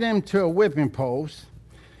tied him to a whipping post,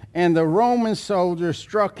 and the Roman soldiers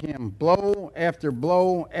struck him blow after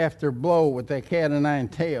blow after blow with that cat o' nine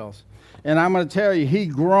tails. And I'm going to tell you, he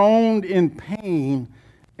groaned in pain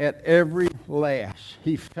at every lash.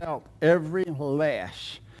 He felt every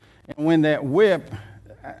lash. And when that whip,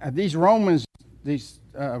 these Roman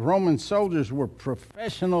soldiers were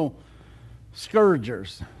professional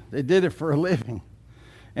scourgers. They did it for a living.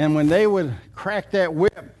 And when they would crack that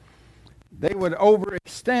whip, they would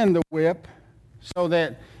overextend the whip so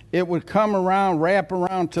that it would come around, wrap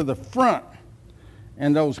around to the front.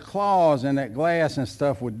 And those claws and that glass and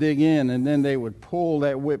stuff would dig in, and then they would pull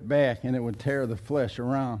that whip back, and it would tear the flesh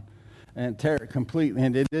around and tear it completely.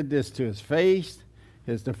 And they did this to his face,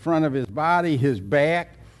 the front of his body, his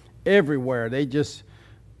back, everywhere. They just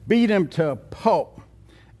beat him to a pulp,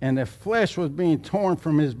 and the flesh was being torn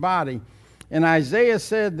from his body. And Isaiah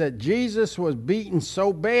said that Jesus was beaten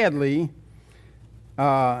so badly,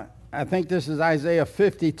 I think this is Isaiah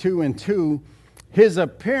 52:2, his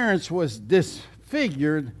appearance was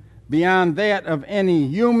disfigured beyond that of any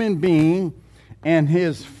human being, and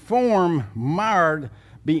his form marred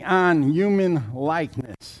beyond human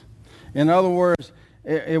likeness. In other words,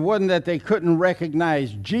 it wasn't that they couldn't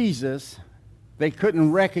recognize Jesus, they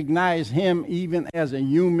couldn't recognize him even as a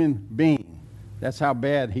human being. That's how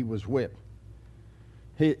bad he was whipped.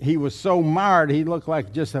 He was so marred, he looked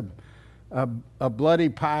like just a bloody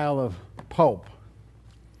pile of pulp.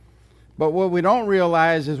 But what we don't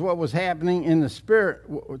realize is what was happening in the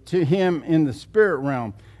spirit to him in the spirit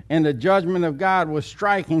realm. And the judgment of God was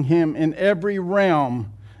striking him in every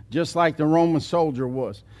realm, just like the Roman soldier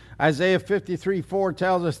was. Isaiah 53:4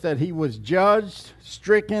 tells us that he was judged,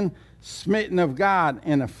 stricken, smitten of God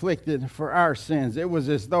and afflicted for our sins. It was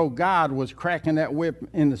as though God was cracking that whip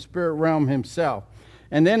in the spirit realm himself.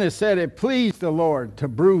 And then it said it pleased the Lord to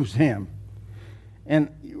bruise him. And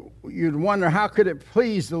you'd wonder, how could it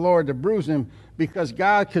please the Lord to bruise him? Because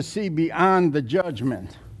God could see beyond the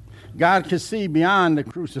judgment. God could see beyond the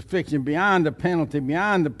crucifixion, beyond the penalty,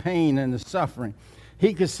 beyond the pain and the suffering.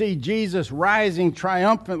 He could see Jesus rising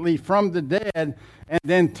triumphantly from the dead and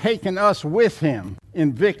then taking us with him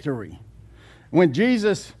in victory. When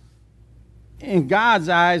Jesus, in God's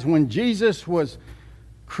eyes, when Jesus was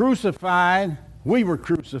crucified, we were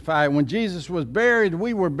crucified. When Jesus was buried,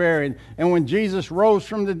 we were buried. And when Jesus rose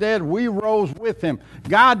from the dead, we rose with him.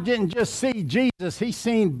 God didn't just see Jesus. He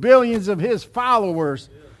seen billions of his followers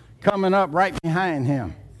coming up right behind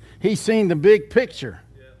him. He seen the big picture.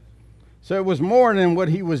 So it was more than what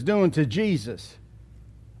he was doing to Jesus.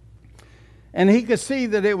 And he could see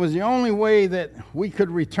that it was the only way that we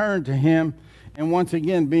could return to him and once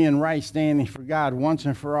again be in right standing for God once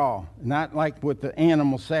and for all. Not like with the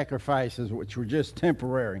animal sacrifices, which were just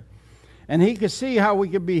temporary. And he could see how we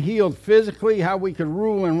could be healed physically, how we could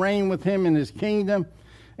rule and reign with him in his kingdom.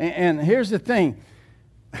 And here's the thing.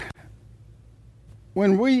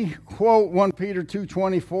 When we quote 1 Peter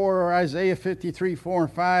 2:24 or Isaiah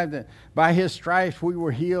 53:4-5, that by his stripes we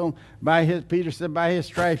were healed, Peter said, by his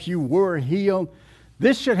stripes you were healed,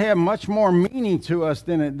 this should have much more meaning to us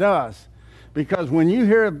than it does. Because when you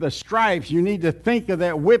hear of the stripes, you need to think of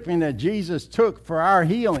that whipping that Jesus took for our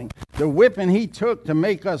healing. The whipping he took to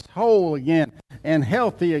make us whole again and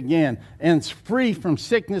healthy again and free from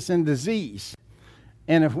sickness and disease.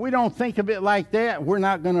 And if we don't think of it like that, we're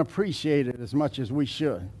not going to appreciate it as much as we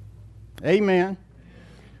should. Amen.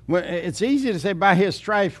 Well, it's easy to say by his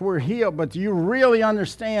stripes we're healed, but do you really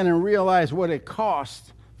understand and realize what it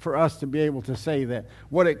cost for us to be able to say that?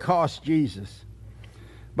 What it cost Jesus?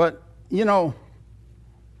 But, you know,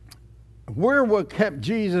 we're what kept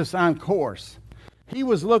Jesus on course. He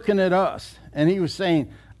was looking at us and he was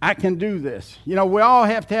saying, I can do this. You know, we all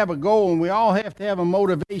have to have a goal and we all have to have a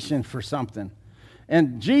motivation for something.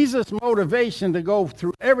 And Jesus' motivation to go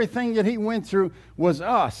through everything that he went through was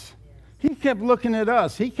us. He kept looking at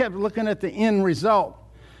us. He kept looking at the end result.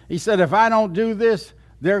 He said, if I don't do this,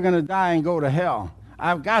 they're going to die and go to hell.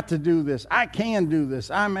 I've got to do this. I can do this.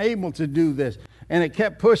 I'm able to do this. And it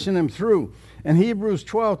kept pushing him through. And Hebrews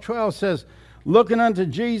 12:12 says, looking unto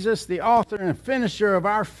Jesus, the author and finisher of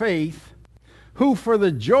our faith, who for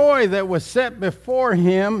the joy that was set before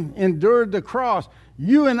him endured the cross.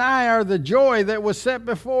 You and I are the joy that was set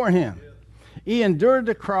before him. He endured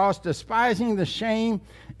the cross, despising the shame,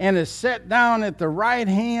 and is set down at the right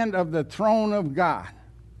hand of the throne of God.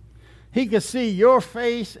 He could see your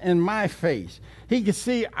face and my face. He could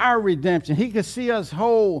see our redemption. He could see us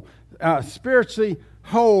whole, spiritually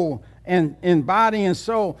whole, and in body and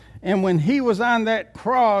soul. And when he was on that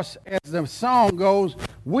cross, as the song goes,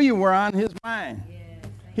 we were on his mind.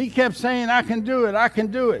 He kept saying, I can do it, I can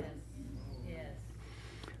do it.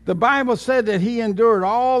 The Bible said that he endured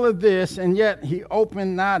all of this, and yet he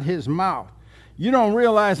opened not his mouth. You don't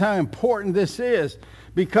realize how important this is,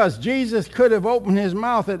 because Jesus could have opened his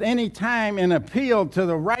mouth at any time and appealed to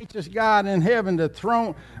the righteous God in heaven, the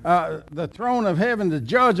throne of heaven, the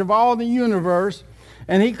judge of all the universe,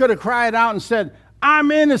 and he could have cried out and said, I'm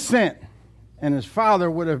innocent. And his Father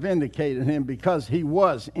would have vindicated him because he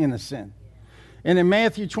was innocent. And in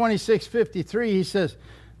Matthew 26:53, he says,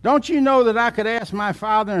 don't you know that I could ask my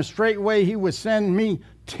Father and straightway he would send me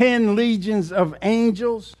 10 legions of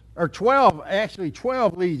angels? Or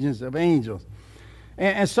 12 legions of angels.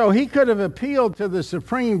 And so he could have appealed to the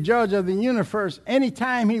supreme judge of the universe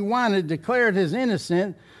anytime he wanted, declared his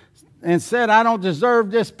innocence, and said, I don't deserve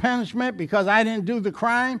this punishment because I didn't do the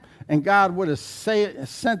crime. And God would have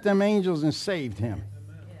sent them angels and saved him.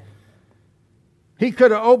 He could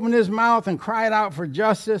have opened his mouth and cried out for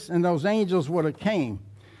justice, and those angels would have came.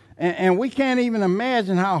 And we can't even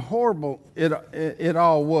imagine how horrible it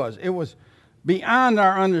all was. It was beyond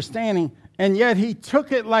our understanding, and yet he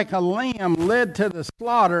took it like a lamb led to the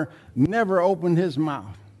slaughter, never opened his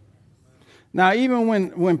mouth. Now, even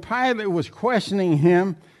when Pilate was questioning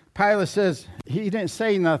him, Pilate says, he didn't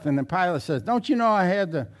say nothing, and Pilate says, don't you know I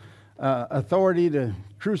had the authority to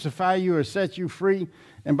crucify you or set you free?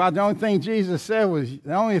 And about the only thing Jesus said was,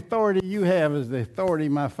 the only authority you have is the authority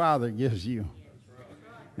my Father gives you.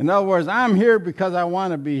 In other words, I'm here because I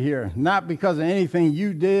want to be here, not because of anything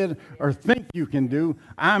you did or think you can do.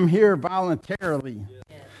 I'm here voluntarily.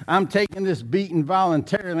 I'm taking this beating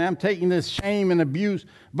voluntarily. I'm taking this shame and abuse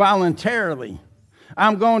voluntarily.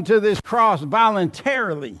 I'm going to this cross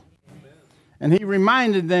voluntarily. And he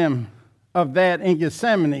reminded them of that in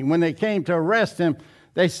Gethsemane. When they came to arrest him,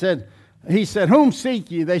 he said, "Whom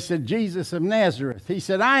seek ye?" They said, "Jesus of Nazareth." He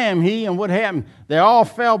said, "I am he." And what happened? They all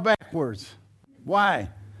fell backwards. Why?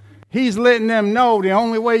 He's letting them know the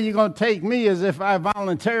only way you're going to take me is if I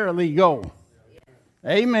voluntarily go.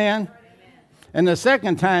 Amen. And the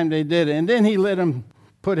second time they did it, and then he let them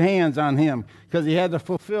put hands on him because he had to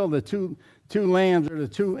fulfill the two lambs or the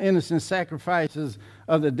two innocent sacrifices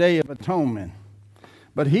of the Day of Atonement.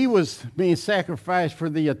 But he was being sacrificed for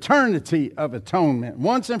the eternity of atonement,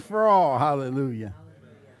 once and for all. Hallelujah.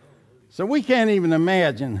 So we can't even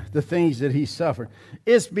imagine the things that he suffered.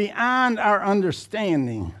 It's beyond our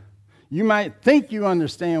understanding. You might think you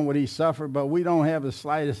understand what he suffered, but we don't have the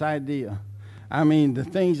slightest idea. I mean, the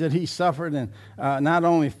things that he suffered, and not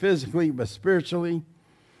only physically, but spiritually.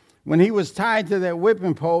 When he was tied to that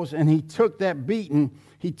whipping post and he took that beating,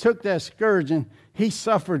 he took that scourging, he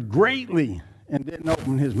suffered greatly and didn't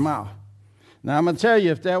open his mouth. Now, I'm going to tell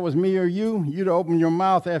you, if that was me or you, you'd open your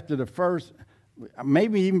mouth after the first,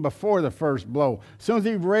 maybe even before the first blow. As soon as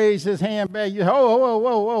he raised his hand back, you,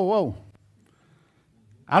 whoa.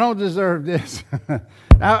 I don't deserve this.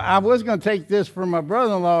 I was going to take this from my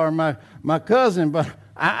brother-in-law or my cousin, but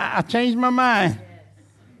I changed my mind.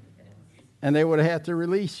 And they would have had to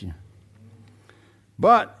release you.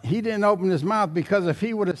 But he didn't open his mouth because if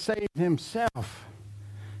he would have saved himself,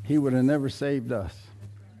 he would have never saved us.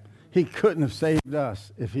 He couldn't have saved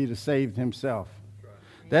us if he'd have saved himself.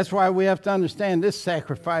 That's why we have to understand this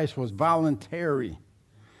sacrifice was voluntary.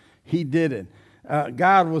 He did it.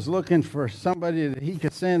 God was looking for somebody that he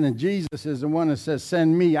could send, and Jesus is the one that says,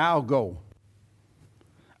 "Send me, I'll go."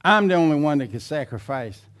 I'm the only one that can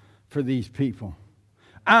sacrifice for these people.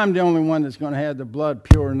 I'm the only one that's going to have the blood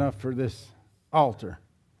pure enough for this altar.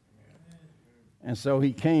 And so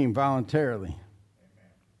he came voluntarily.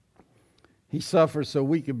 He suffered so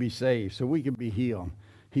we could be saved, so we could be healed.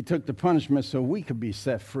 He took the punishment so we could be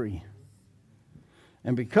set free.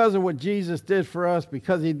 And because of what Jesus did for us,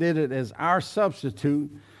 because he did it as our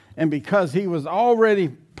substitute, and because he was already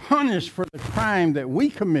punished for the crime that we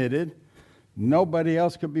committed, nobody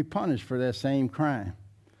else could be punished for that same crime.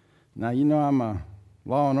 Now, you know I'm a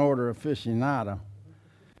law and order aficionado.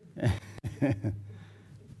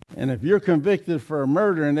 And if you're convicted for a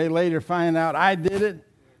murder and they later find out I did it,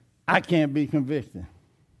 I can't be convicted.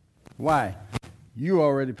 Why? You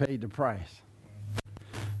already paid the price.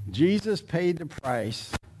 Jesus paid the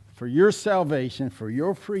price for your salvation, for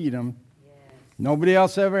your freedom. Yes. Nobody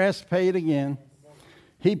else ever has to pay it again.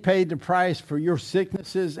 He paid the price for your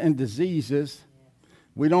sicknesses and diseases.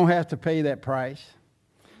 We don't have to pay that price.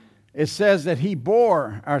 It says that he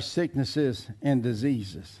bore our sicknesses and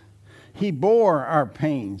diseases. He bore our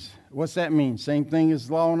pains. What's that mean? Same thing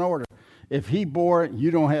as law and order. If he bore it,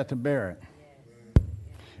 you don't have to bear it.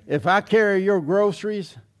 If I carry your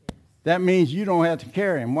groceries, that means you don't have to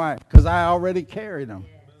carry them. Why? Because I already carried them.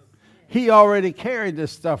 He already carried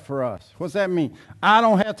this stuff for us. What's that mean? I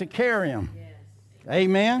don't have to carry them.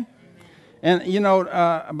 Amen? And, you know,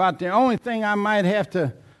 about the only thing I might have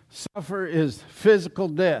to suffer is physical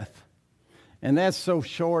death. And that's so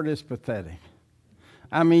short, it's pathetic.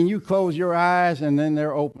 I mean, you close your eyes and then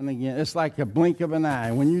they're open again. It's like a blink of an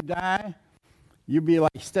eye. When you die, you'll be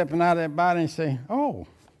like stepping out of that body and say, "Oh,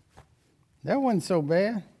 that wasn't so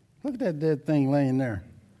bad. Look at that dead thing laying there."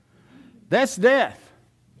 That's death.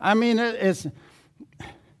 I mean,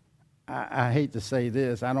 I hate to say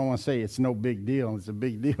this. I don't want to say it's no big deal. It's a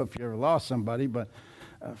big deal if you ever lost somebody. But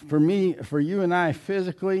for me, for you and I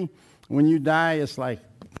physically, when you die, it's like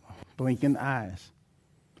blinking eyes.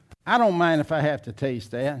 I don't mind if I have to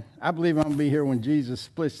taste that. I believe I'm going to be here when Jesus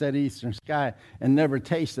splits that eastern sky and never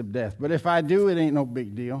taste of death. But if I do, it ain't no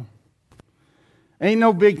big deal. Ain't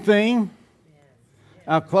no big thing.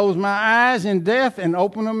 I'll close my eyes in death and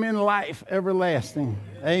open them in life everlasting.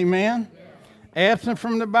 Amen. Absent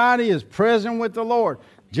from the body is present with the Lord.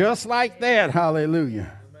 Just like that.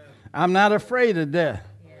 Hallelujah. I'm not afraid of death.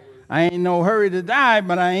 I ain't no hurry to die,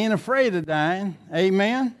 but I ain't afraid of dying.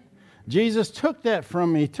 Amen. Jesus took that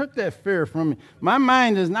from me. He took that fear from me. My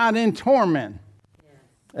mind is not in torment.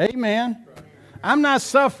 Amen. I'm not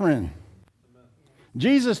suffering.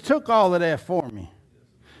 Jesus took all of that for me.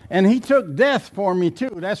 And he took death for me too.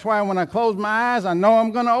 That's why when I close my eyes, I know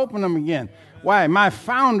I'm going to open them again. Why? My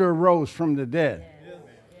founder rose from the dead.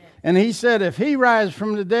 And he said, if he rises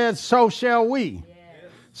from the dead, so shall we.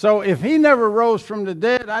 So if he never rose from the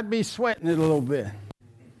dead, I'd be sweating it a little bit.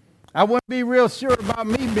 I wouldn't be real sure about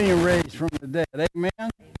me being raised from the dead. Amen?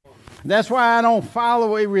 That's why I don't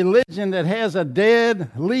follow a religion that has a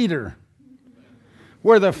dead leader.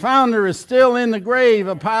 where the founder is still in the grave,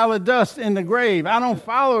 a pile of dust in the grave. I don't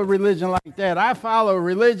follow a religion like that. I follow a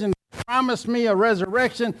religion that promised me a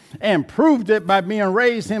resurrection and proved it by being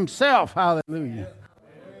raised himself. Hallelujah.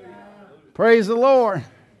 Praise the Lord.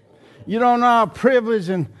 You don't know how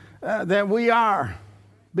privileged that we are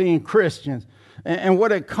being Christians and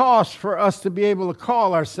what it costs for us to be able to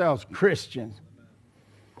call ourselves Christians.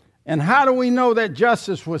 And how do we know that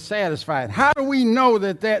justice was satisfied? How do we know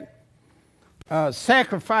that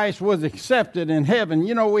sacrifice was accepted in heaven?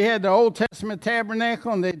 You know, we had the Old Testament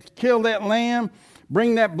tabernacle, and they'd kill that lamb,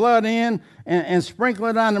 bring that blood in, and sprinkle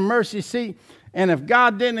it on the mercy seat. And if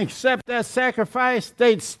God didn't accept that sacrifice,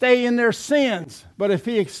 they'd stay in their sins. But if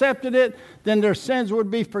he accepted it, then their sins would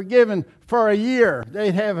be forgiven for a year.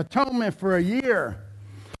 They'd have atonement for a year.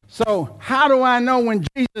 So how do I know when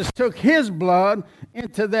Jesus took his blood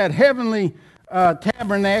into that heavenly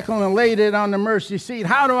tabernacle and laid it on the mercy seat?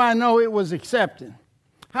 How do I know it was accepted?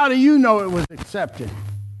 How do you know it was accepted?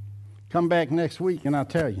 Come back next week and I'll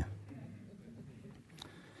tell you.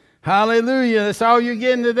 Hallelujah. That's all you're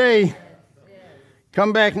getting today.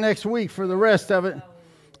 Come back next week for the rest of it.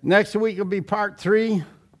 Next week will be part 3,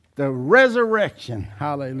 the resurrection.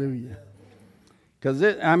 Hallelujah. Because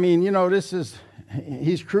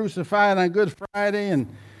he's crucified on Good Friday and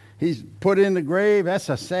he's put in the grave.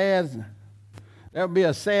 That would be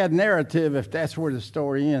a sad narrative if that's where the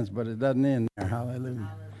story ends, but it doesn't end there. Hallelujah.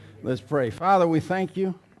 Let's pray. Father, we thank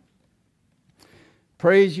you.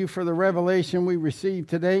 Praise you for the revelation we received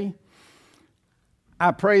today.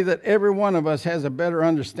 I pray that every one of us has a better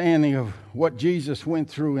understanding of what Jesus went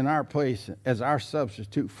through in our place as our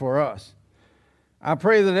substitute for us. I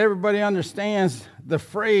pray that everybody understands the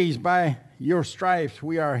phrase, by your stripes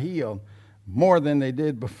we are healed, more than they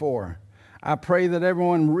did before. I pray that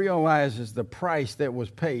everyone realizes the price that was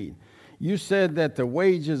paid. You said that the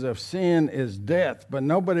wages of sin is death, but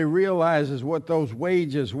nobody realizes what those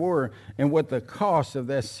wages were and what the cost of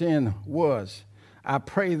that sin was. I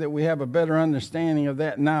pray that we have a better understanding of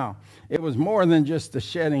that now. It was more than just the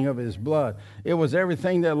shedding of his blood. It was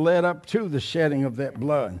everything that led up to the shedding of that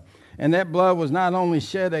blood. And that blood was not only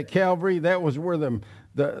shed at Calvary, that was where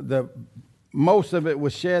the most of it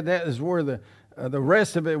was shed. That is where the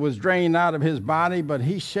rest of it was drained out of his body. But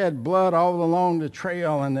he shed blood all along the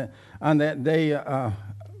trail on that day, a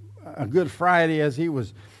Good Friday, as he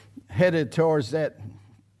was headed towards that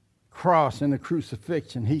cross and the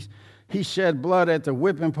crucifixion. He shed blood at the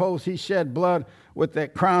whipping post. He shed blood with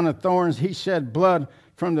that crown of thorns. He shed blood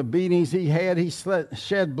from the beatings he had. He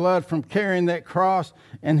shed blood from carrying that cross,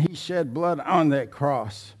 and he shed blood on that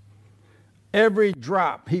cross. Every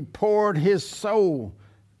drop, he poured his soul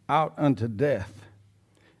out unto death.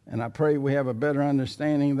 And I pray we have a better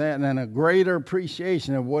understanding of that and a greater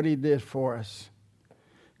appreciation of what he did for us.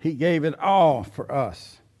 He gave it all for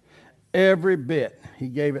us. Every bit, he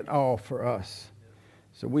gave it all for us.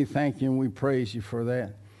 So we thank you and we praise you for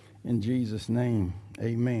that. In Jesus' name,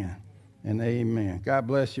 amen and amen. God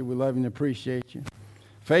bless you. We love you and appreciate you.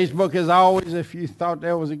 Facebook, as always, if you thought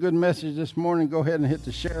that was a good message this morning, go ahead and hit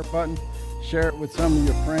the share button. Share it with some of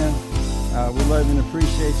your friends. We love you and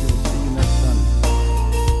appreciate you. We'll see you next Sunday.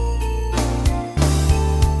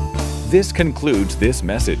 This concludes this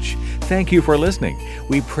message. Thank you for listening.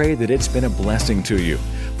 We pray that it's been a blessing to you.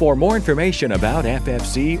 For more information about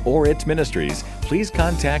FFC or its ministries, please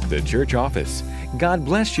contact the church office. God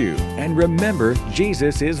bless you, and remember,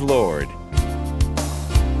 Jesus is Lord.